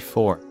been there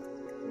before,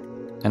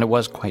 and it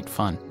was quite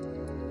fun,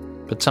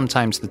 but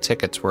sometimes the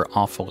tickets were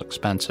awful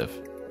expensive.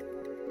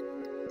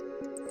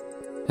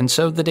 And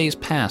so the days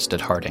passed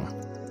at Harding,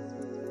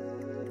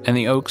 and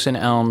the oaks and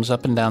elms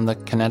up and down the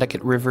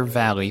Connecticut River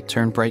Valley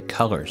turned bright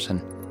colors,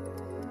 and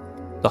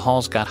the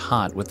halls got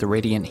hot with the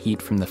radiant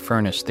heat from the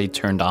furnace they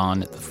turned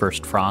on at the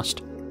first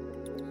frost,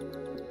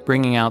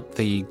 bringing out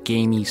the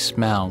gamey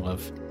smell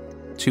of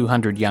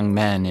 200 young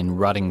men in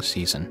rutting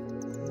season.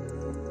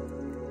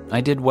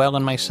 I did well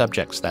in my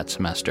subjects that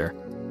semester.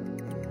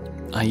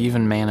 I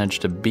even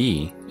managed a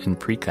B in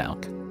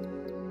pre-calc.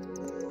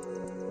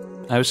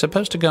 I was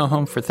supposed to go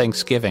home for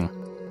Thanksgiving.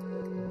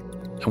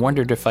 I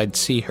wondered if I'd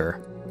see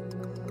her,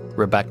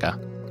 Rebecca.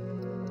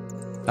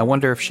 I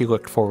wonder if she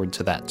looked forward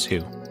to that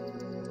too.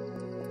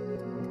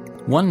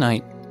 One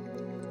night,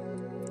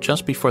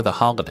 just before the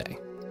holiday,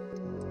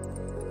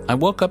 I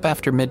woke up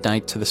after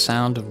midnight to the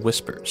sound of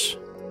whispers.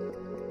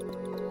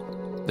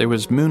 There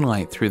was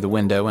moonlight through the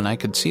window, and I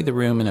could see the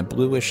room in a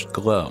bluish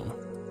glow.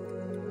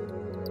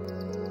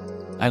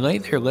 I lay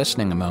there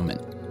listening a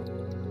moment,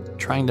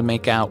 trying to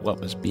make out what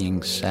was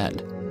being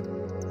said.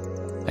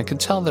 I could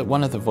tell that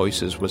one of the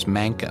voices was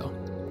Manco.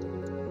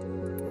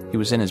 He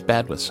was in his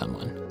bed with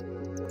someone.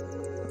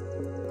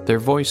 Their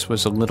voice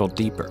was a little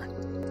deeper.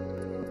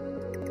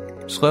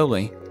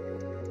 Slowly,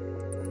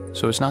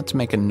 so as not to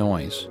make a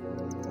noise,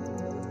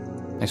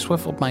 I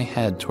swiveled my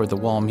head toward the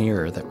wall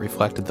mirror that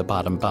reflected the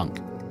bottom bunk.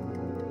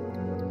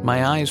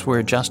 My eyes were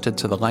adjusted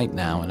to the light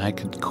now, and I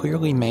could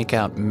clearly make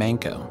out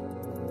Manco,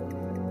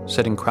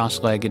 sitting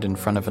cross-legged in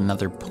front of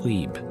another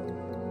plebe.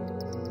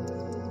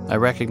 I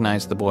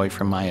recognized the boy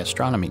from my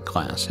astronomy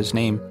class. His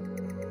name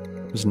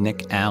was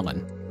Nick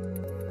Allen.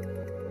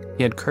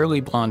 He had curly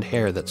blonde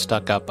hair that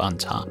stuck up on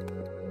top.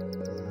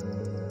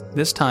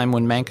 This time,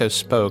 when Manco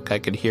spoke, I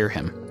could hear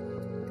him.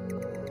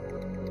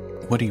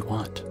 "What do you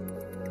want?"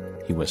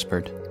 he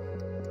whispered.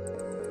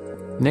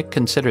 Nick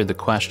considered the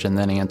question,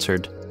 then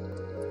answered,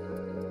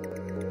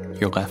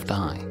 "Your left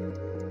eye."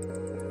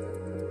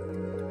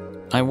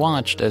 I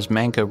watched as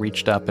Manco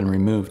reached up and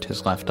removed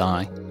his left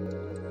eye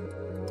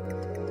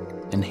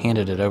and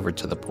handed it over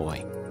to the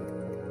boy.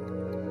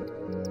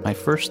 My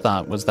first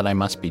thought was that I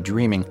must be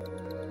dreaming,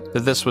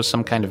 that this was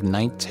some kind of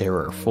night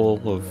terror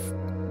full of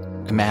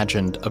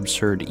imagined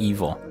absurd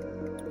evil.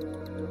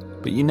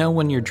 But you know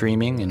when you're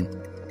dreaming, and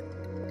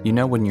you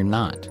know when you're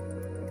not.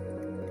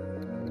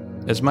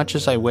 As much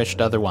as I wished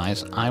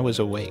otherwise, I was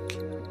awake.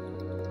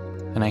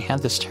 And I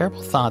had this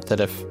terrible thought that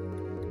if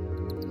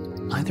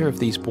either of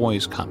these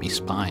boys caught me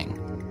spying,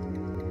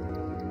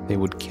 they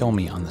would kill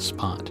me on the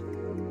spot.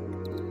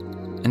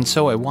 And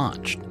so I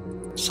watched,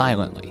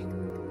 silently,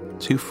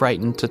 too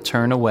frightened to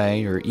turn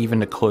away or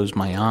even to close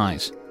my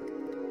eyes.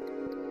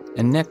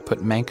 And Nick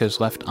put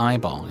Manco's left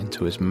eyeball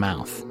into his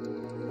mouth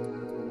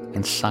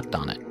and sucked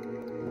on it,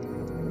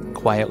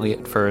 quietly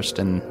at first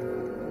and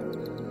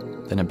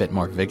then a bit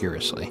more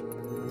vigorously.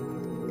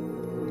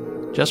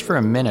 Just for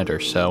a minute or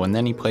so, and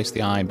then he placed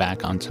the eye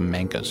back onto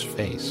Manco's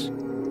face.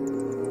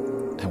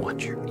 "I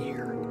want your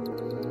ear,"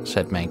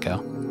 said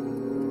Manco.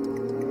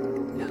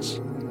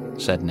 "Yes,"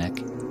 said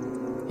Nick.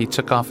 He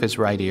took off his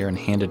right ear and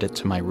handed it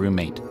to my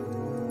roommate.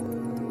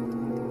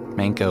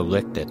 Manco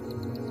licked it,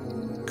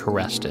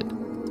 caressed it,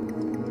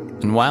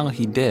 and while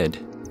he did,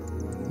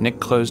 Nick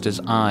closed his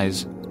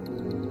eyes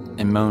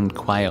and moaned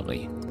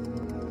quietly,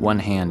 one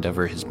hand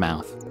over his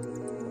mouth.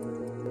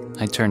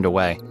 I turned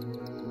away.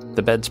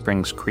 The bed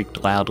springs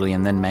creaked loudly,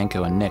 and then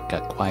Manco and Nick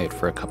got quiet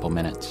for a couple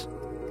minutes.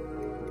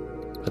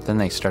 But then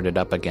they started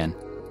up again,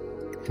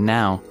 and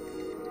now,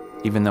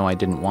 even though I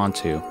didn't want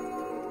to,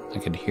 I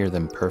could hear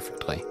them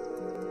perfectly.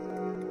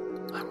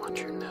 "I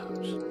want your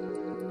nose.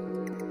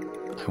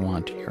 I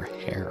want your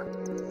hair.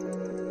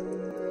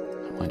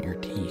 I want your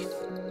teeth."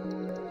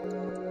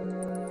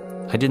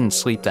 I didn't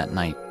sleep that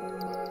night.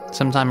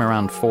 Sometime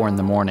around 4 in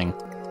the morning,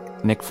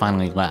 Nick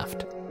finally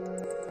left.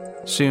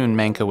 Soon,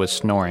 Manka was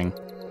snoring,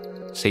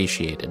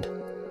 satiated.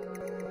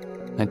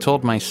 I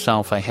told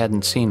myself I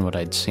hadn't seen what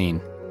I'd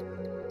seen.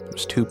 It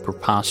was too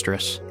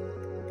preposterous.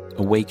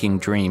 A waking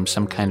dream,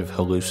 some kind of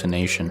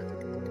hallucination.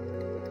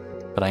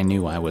 But I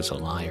knew I was a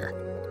liar.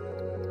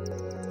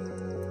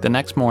 The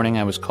next morning,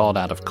 I was called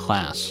out of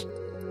class.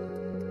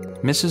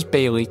 Mrs.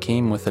 Bailey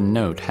came with a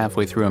note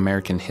halfway through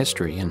American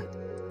history and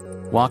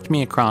walked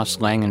me across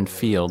Langen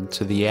Field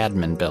to the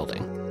admin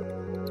building.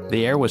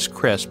 The air was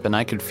crisp, and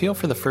I could feel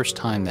for the first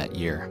time that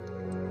year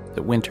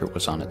that winter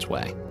was on its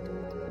way.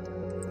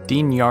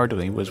 Dean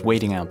Yardley was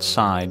waiting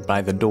outside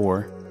by the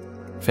door,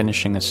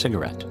 finishing a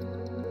cigarette.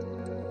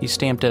 He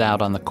stamped it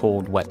out on the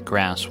cold, wet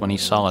grass when he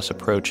saw us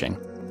approaching.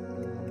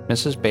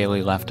 Mrs.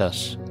 Bailey left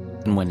us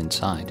and went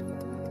inside.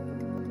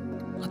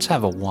 "Let's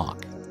have a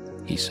walk,"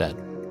 he said.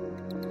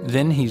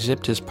 Then he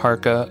zipped his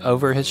parka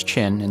over his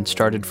chin and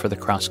started for the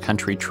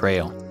cross-country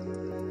trail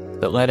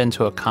that led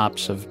into a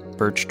copse of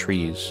birch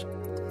trees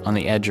on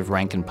the edge of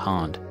Rankin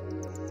Pond.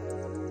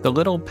 The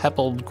little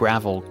pebbled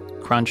gravel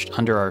crunched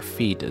under our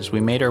feet as we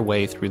made our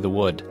way through the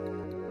wood.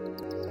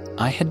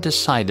 I had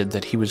decided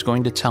that he was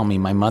going to tell me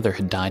my mother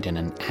had died in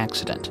an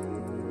accident,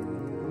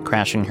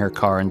 crashing her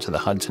car into the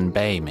Hudson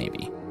Bay,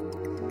 maybe.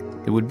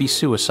 It would be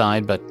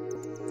suicide, but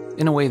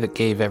in a way that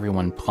gave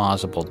everyone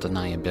plausible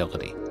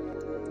deniability.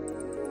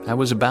 I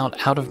was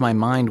about out of my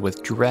mind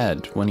with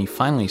dread when he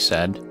finally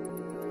said,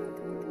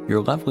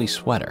 "Your lovely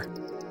sweater.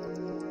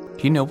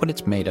 Do you know what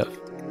it's made of?"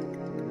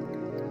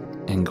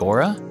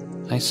 "Angora?"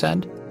 I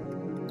said.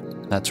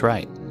 "That's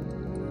right.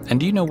 And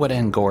do you know what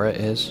Angora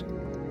is?"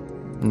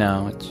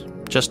 "No, it's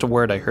just a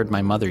word I heard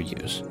my mother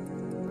use."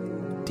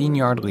 Dean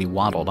Yardley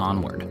waddled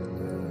onward.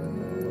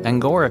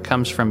 "Angora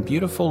comes from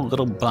beautiful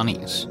little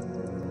bunnies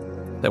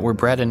that were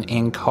bred in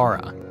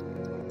Ankara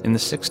in the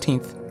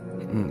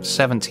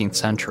 17th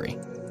century.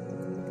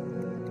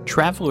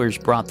 Travelers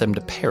brought them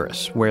to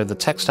Paris, where the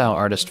textile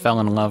artist fell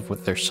in love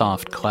with their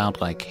soft,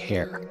 cloud-like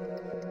hair.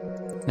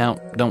 Now,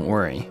 don't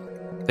worry.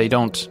 They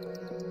don't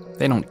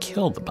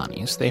kill the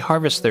bunnies. They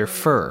harvest their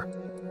fur,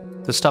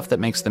 the stuff that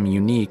makes them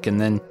unique, and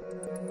then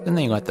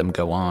they let them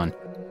go on,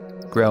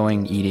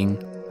 growing,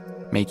 eating,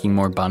 making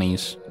more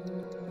bunnies,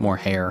 more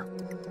hair."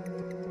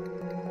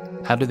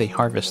 "How do they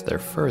harvest their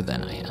fur,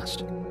 then?" I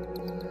asked.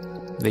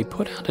 "They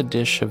put out a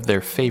dish of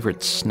their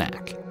favorite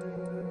snack.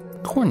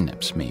 Corn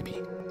nips,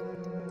 maybe.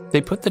 They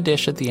put the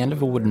dish at the end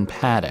of a wooden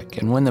paddock,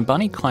 and when the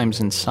bunny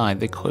climbs inside,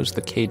 they close the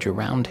cage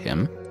around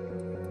him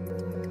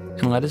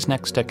and let his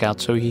neck stick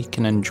out so he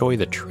can enjoy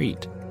the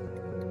treat.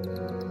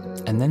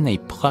 And then they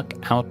pluck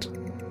out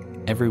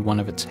every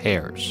one of its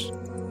hairs."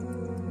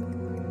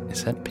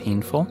 "Is that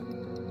painful?"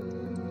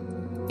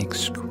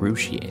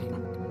 "Excruciating."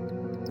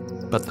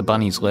 "But the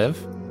bunnies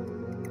live?"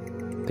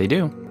 "They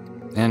do.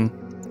 And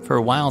for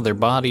a while their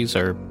bodies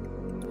are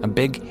a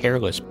big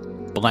hairless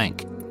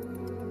blank.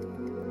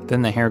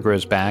 Then the hair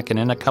grows back, and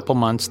in a couple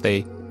months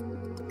they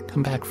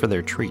come back for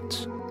their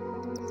treats."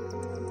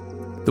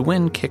 The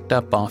wind kicked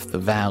up off the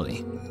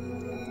valley.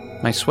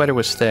 My sweater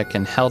was thick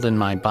and held in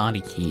my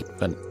body heat,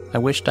 but I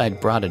wished I'd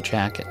brought a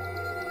jacket.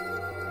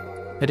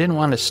 I didn't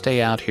want to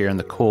stay out here in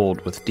the cold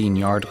with Dean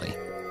Yardley.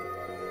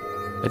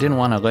 I didn't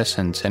want to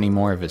listen to any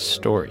more of his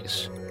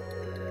stories.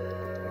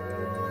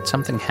 Did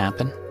something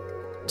happen?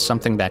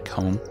 Something back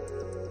home?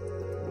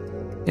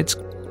 "It's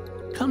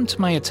come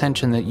to my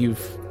attention that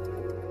you've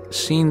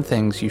seen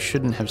things you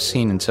shouldn't have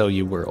seen until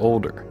you were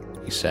older,"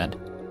 he said.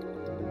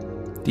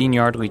 Dean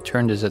Yardley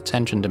turned his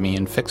attention to me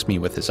and fixed me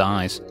with his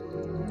eyes,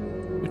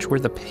 which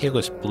were the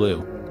palest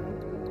blue.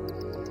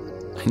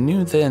 I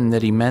knew then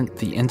that he meant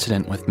the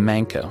incident with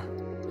Manko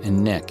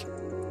and Nick.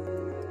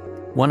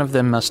 One of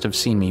them must have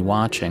seen me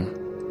watching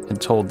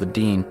and told the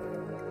dean.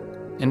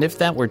 And if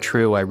that were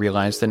true, I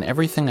realized then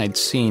everything I'd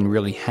seen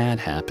really had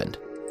happened,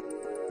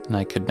 and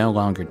I could no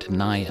longer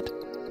deny it.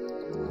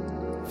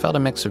 I felt a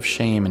mix of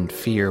shame and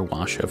fear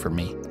wash over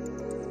me.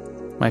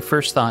 My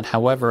first thought,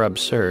 however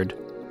absurd,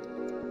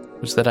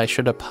 was that I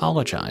should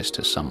apologize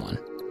to someone.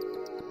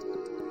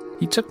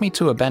 He took me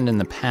to a bend in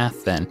the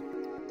path then,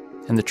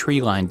 and the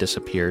tree line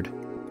disappeared.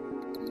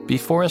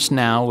 Before us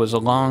now was a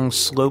long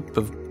slope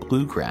of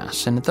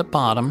bluegrass, and at the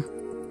bottom,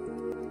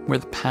 where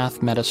the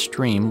path met a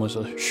stream, was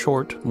a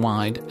short,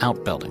 wide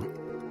outbuilding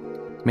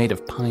made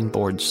of pine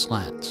board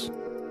slats.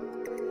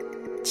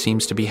 "It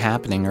seems to be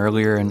happening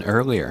earlier and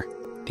earlier,"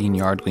 Dean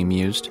Yardley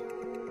mused.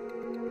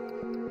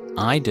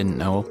 "I didn't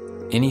know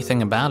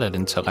anything about it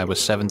until I was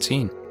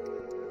 17.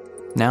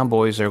 Now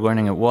boys are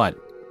learning at what,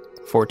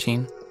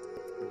 14?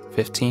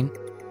 15?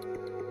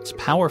 It's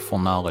powerful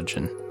knowledge,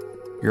 and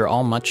you're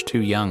all much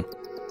too young."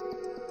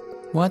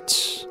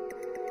 "What's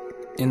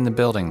in the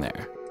building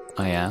there?"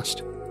 I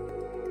asked.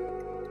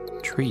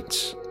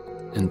 "Treats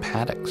and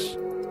paddocks,"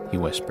 he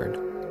whispered.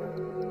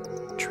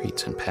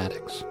 "Treats and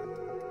paddocks."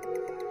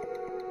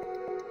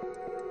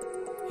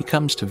 He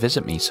comes to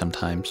visit me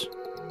sometimes.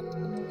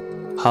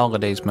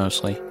 Holidays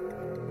mostly.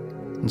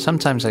 And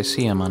sometimes I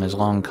see him on his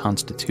long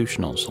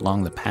constitutionals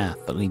along the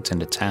path that leads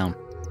into town.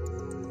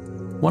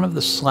 One of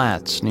the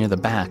slats near the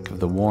back of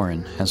the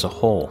warren has a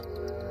hole,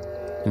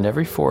 and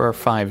every 4 or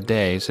 5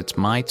 days it's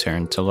my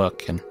turn to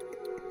look, and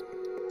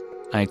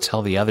I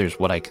tell the others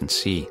what I can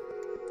see.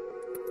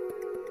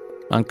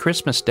 On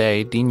Christmas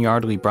Day, Dean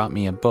Yardley brought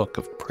me a book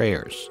of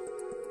prayers.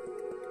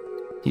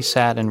 He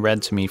sat and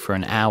read to me for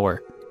an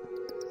hour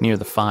near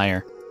the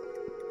fire,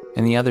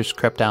 and the others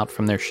crept out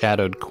from their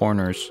shadowed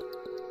corners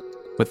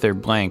with their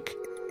blank,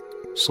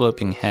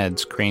 sloping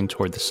heads craned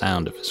toward the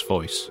sound of his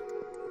voice.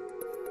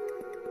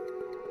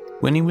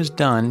 When he was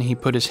done, he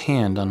put his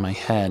hand on my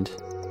head.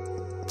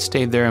 It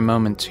stayed there a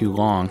moment too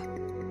long.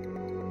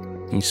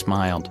 He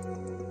smiled,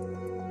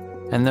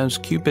 and those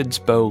Cupid's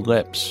bow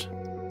lips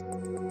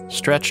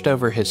stretched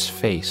over his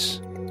face,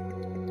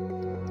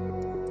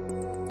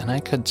 and I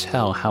could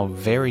tell how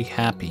very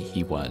happy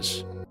he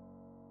was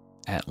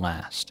at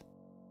last.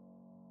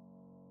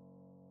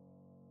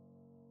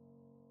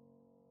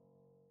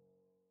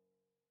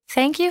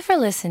 Thank you for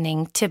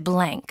listening to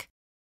Blank,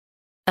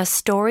 a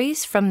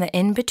Stories from the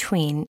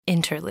In-Between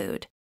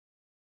interlude,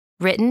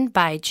 written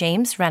by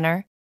James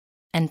Renner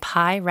and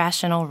Pi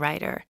Rational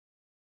Writer.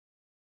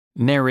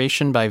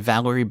 Narration by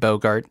Valerie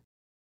Bogart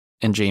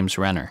and James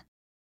Renner.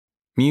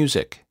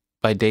 Music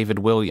by David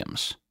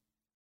Williams.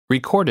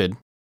 Recorded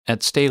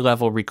at Stay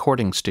Level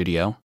Recording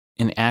Studio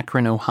in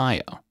Akron,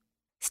 Ohio.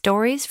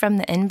 Stories from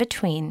the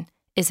In-Between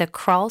is a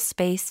Crawl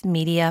Space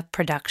Media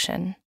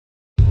production.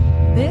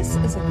 This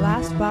is a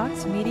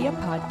Glassbox Media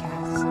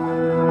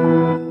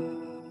podcast.